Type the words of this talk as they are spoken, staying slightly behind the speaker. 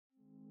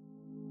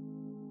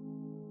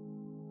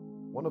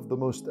One of the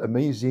most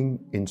amazing,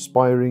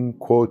 inspiring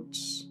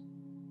quotes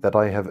that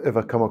I have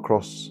ever come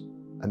across,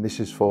 and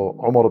this is for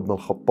Umar ibn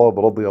al-Khattab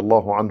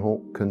radiyallahu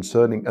anhu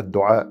concerning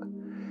ad-du'a.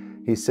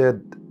 He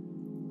said,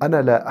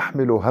 أنا لا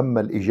أحمل هم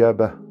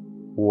الإجابة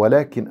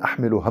ولكن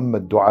أحمل هم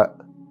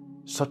الدعاء.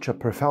 Such a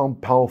profound,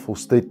 powerful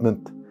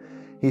statement.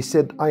 He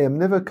said, I am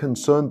never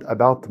concerned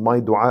about my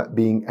dua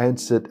being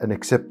answered and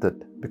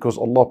accepted, because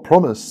Allah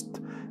promised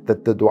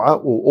that the dua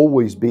will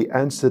always be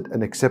answered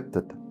and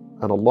accepted.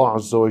 And Allah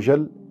Azza wa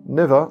Jal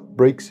never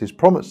breaks His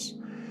promise.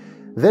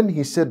 Then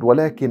he said,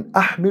 وَلَكِنْ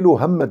أَحْمِلُ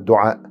هَمَّ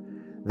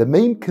الدُّعَاء. The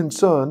main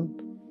concern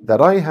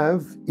that I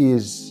have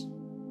is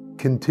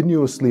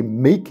continuously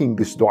making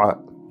this dua.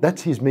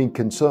 That's his main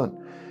concern.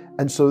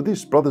 And so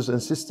this, brothers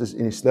and sisters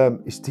in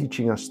Islam, is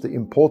teaching us the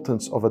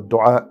importance of a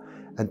dua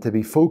and to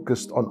be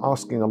focused on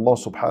asking Allah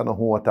subhanahu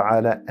wa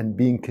ta'ala and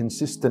being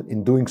consistent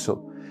in doing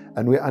so.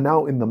 And we are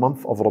now in the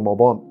month of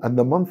Ramadan. And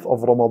the month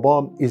of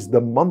Ramadan is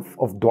the month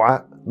of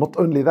dua. Not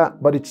only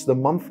that, but it's the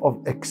month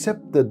of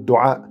accepted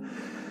dua.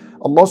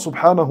 Allah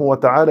subhanahu wa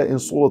ta'ala in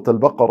Surah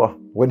Al-Baqarah,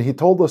 when He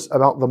told us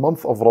about the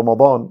month of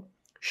Ramadan,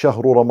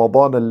 شهر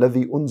رمضان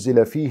الذي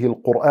أنزل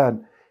فيه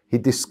القرآن, He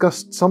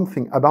discussed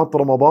something about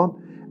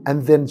Ramadan.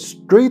 And then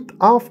straight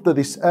after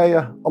this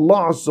ayah,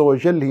 Allah Azza wa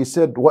Jal, He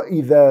said,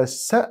 وَإِذَا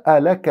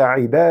سَأَلَكَ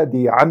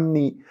عِبَادِي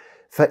عَنِّي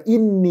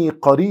فَإِنِّي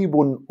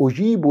قَرِيبٌ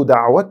أُجِيبُ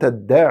دَعْوَةَ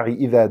الدَّاعِ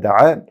إِذَا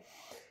دَعَانِ.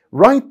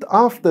 Right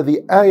after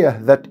the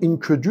ayah that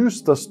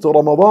introduced us to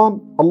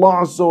Ramadan,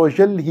 Allah Azza wa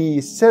Jal,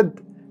 He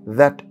said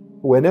that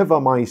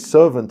whenever my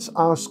servants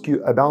ask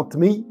you about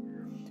me,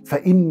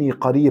 فَإِنِّي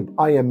قَرِيبٌ,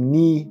 I am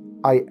near,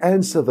 I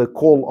answer the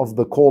call of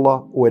the caller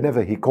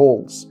whenever he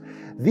calls.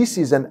 This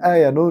is an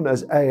ayah known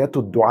as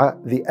ayatul dua,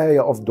 the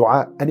ayah of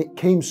dua, and it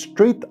came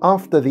straight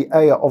after the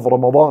ayah of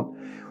Ramadan.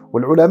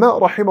 Well, ulama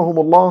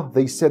rahimahumullah,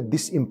 they said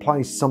this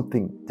implies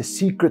something. The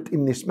secret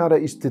in this matter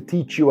is to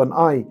teach you and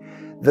I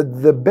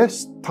that the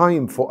best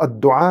time for a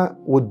dua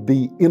would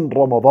be in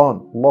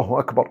Ramadan. Allahu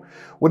Akbar.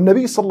 When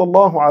Nabi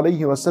sallallahu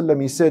alayhi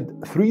wasallam, he said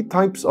 3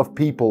 types of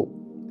people,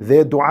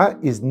 their dua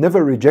is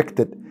never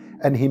rejected.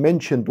 And he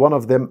mentioned one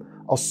of them,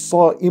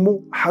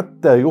 as-sa'imu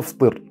hatta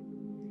yuftir,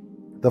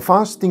 the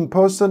fasting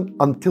person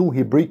until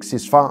he breaks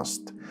his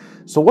fast.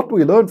 So what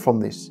we learn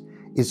from this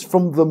is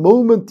from the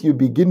moment you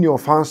begin your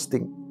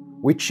fasting,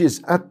 which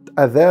is at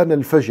adhan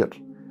al-fajr,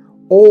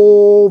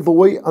 all the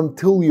way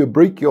until you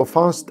break your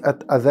fast at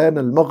adhan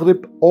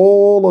al-maghrib,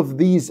 all of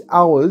these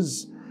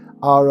hours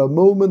are a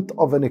moment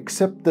of an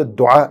accepted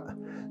dua.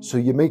 So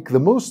you make the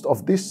most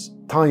of this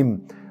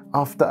time.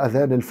 After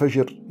adhan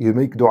al-fajr, you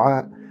make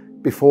dua.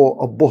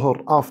 Before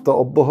al-dhuhr, after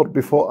al-dhuhr,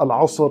 before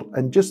al-asr,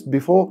 and just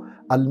before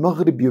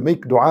al-maghrib, you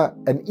make dua.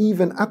 And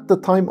even at the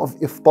time of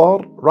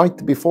iftar,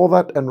 right before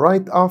that and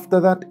right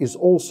after that is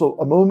also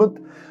a moment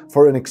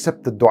for an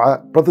accepted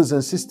dua. Brothers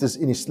and sisters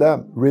in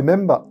Islam,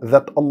 remember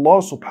that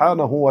Allah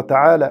subhanahu wa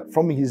ta'ala,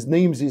 from His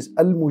names is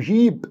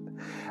Al-Mujib.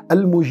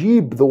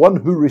 Al-Mujib, the one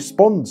who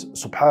responds,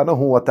 subhanahu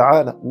wa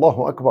ta'ala.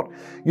 Allahu Akbar.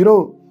 You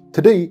know,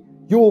 today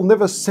you will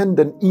never send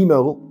an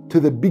email to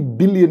the big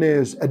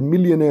billionaires and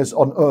millionaires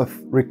on earth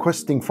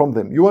requesting from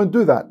them. You won't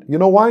do that. You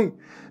know why?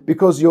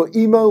 Because your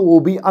email will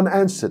be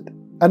unanswered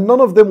and none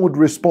of them would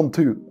respond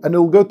to you, and it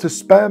will go to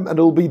spam and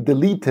it will be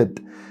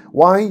deleted.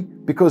 Why?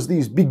 Because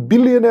these big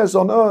billionaires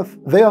on earth,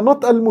 they are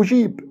not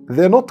Al-Mujib.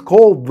 They're not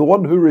called the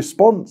one who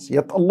responds.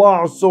 Yet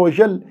Allah Azza wa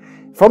Jal,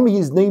 from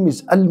His name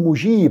is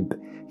Al-Mujib.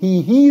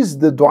 He hears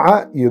the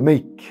dua you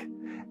make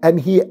and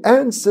He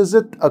answers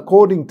it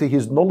according to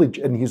His knowledge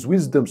and His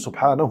wisdom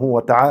subhanahu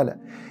wa ta'ala.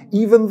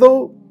 Even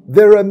though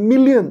there are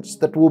millions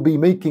that will be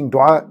making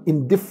dua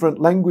in different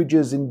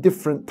languages, in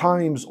different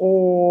times,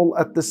 all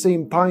at the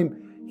same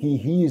time, He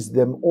hears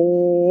them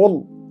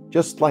all,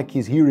 just like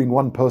He's hearing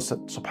one person,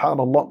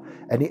 subhanallah,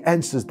 and He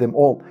answers them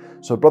all.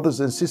 So brothers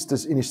and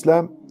sisters in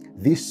Islam,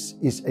 this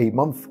is a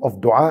month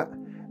of dua.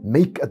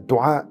 Make a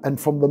dua, and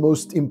from the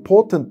most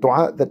important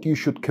dua that you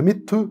should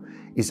commit to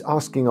is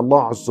asking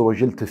Allah Azza wa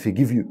Jal to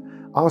forgive you,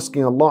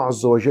 asking Allah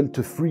Azza wa Jal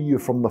to free you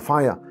from the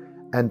fire,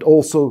 and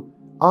also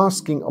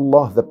asking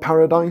Allah the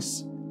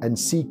paradise and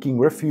seeking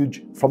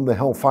refuge from the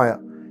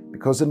hellfire.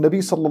 Because the Nabi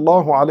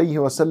sallallahu alayhi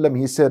wasallam,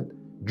 he said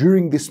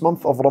during this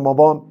month of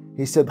Ramadan,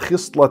 he said,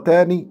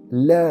 خِصْلَتَانِ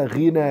لَا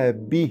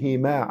غِنَى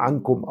بِهِمَا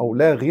عَنْكُمْ أو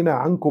لَا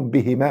غِنَى عَنْكُمْ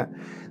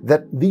بِهِمَا.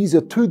 That these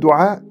are 2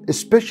 dua,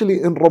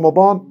 especially in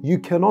Ramadan, you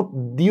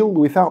cannot deal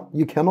without,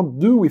 you cannot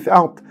do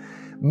without.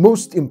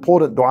 Most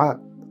important dua,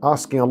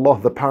 asking Allah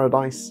the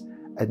paradise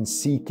and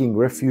seeking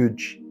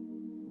refuge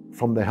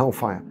from the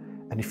hellfire.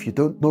 And if you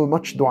don't know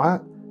much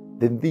dua,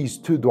 then these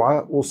 2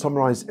 dua will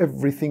summarize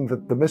everything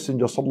that the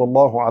Messenger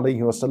sallallahu alayhi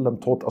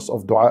wasallam taught us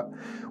of dua.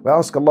 We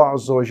ask Allah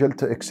Azza wa Jal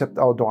to accept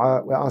our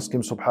dua. We ask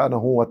Him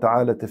subhanahu wa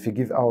ta'ala to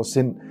forgive our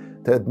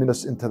sin, to admit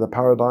us into the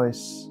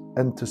paradise,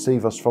 and to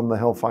save us from the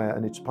hellfire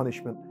and its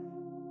punishment.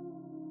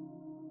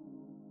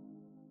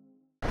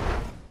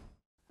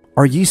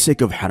 Are you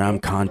sick of haram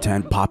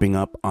content popping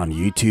up on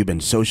YouTube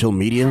and social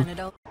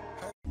media?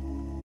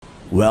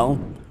 Well,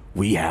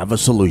 we have a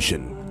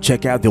solution.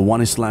 Check out the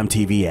One Islam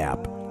TV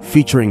app.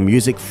 featuring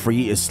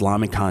music-free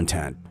Islamic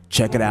content.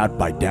 Check it out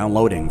by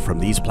downloading from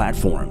these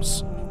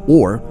platforms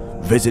or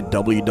visit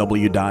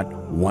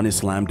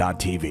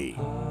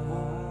www.oneislam.tv.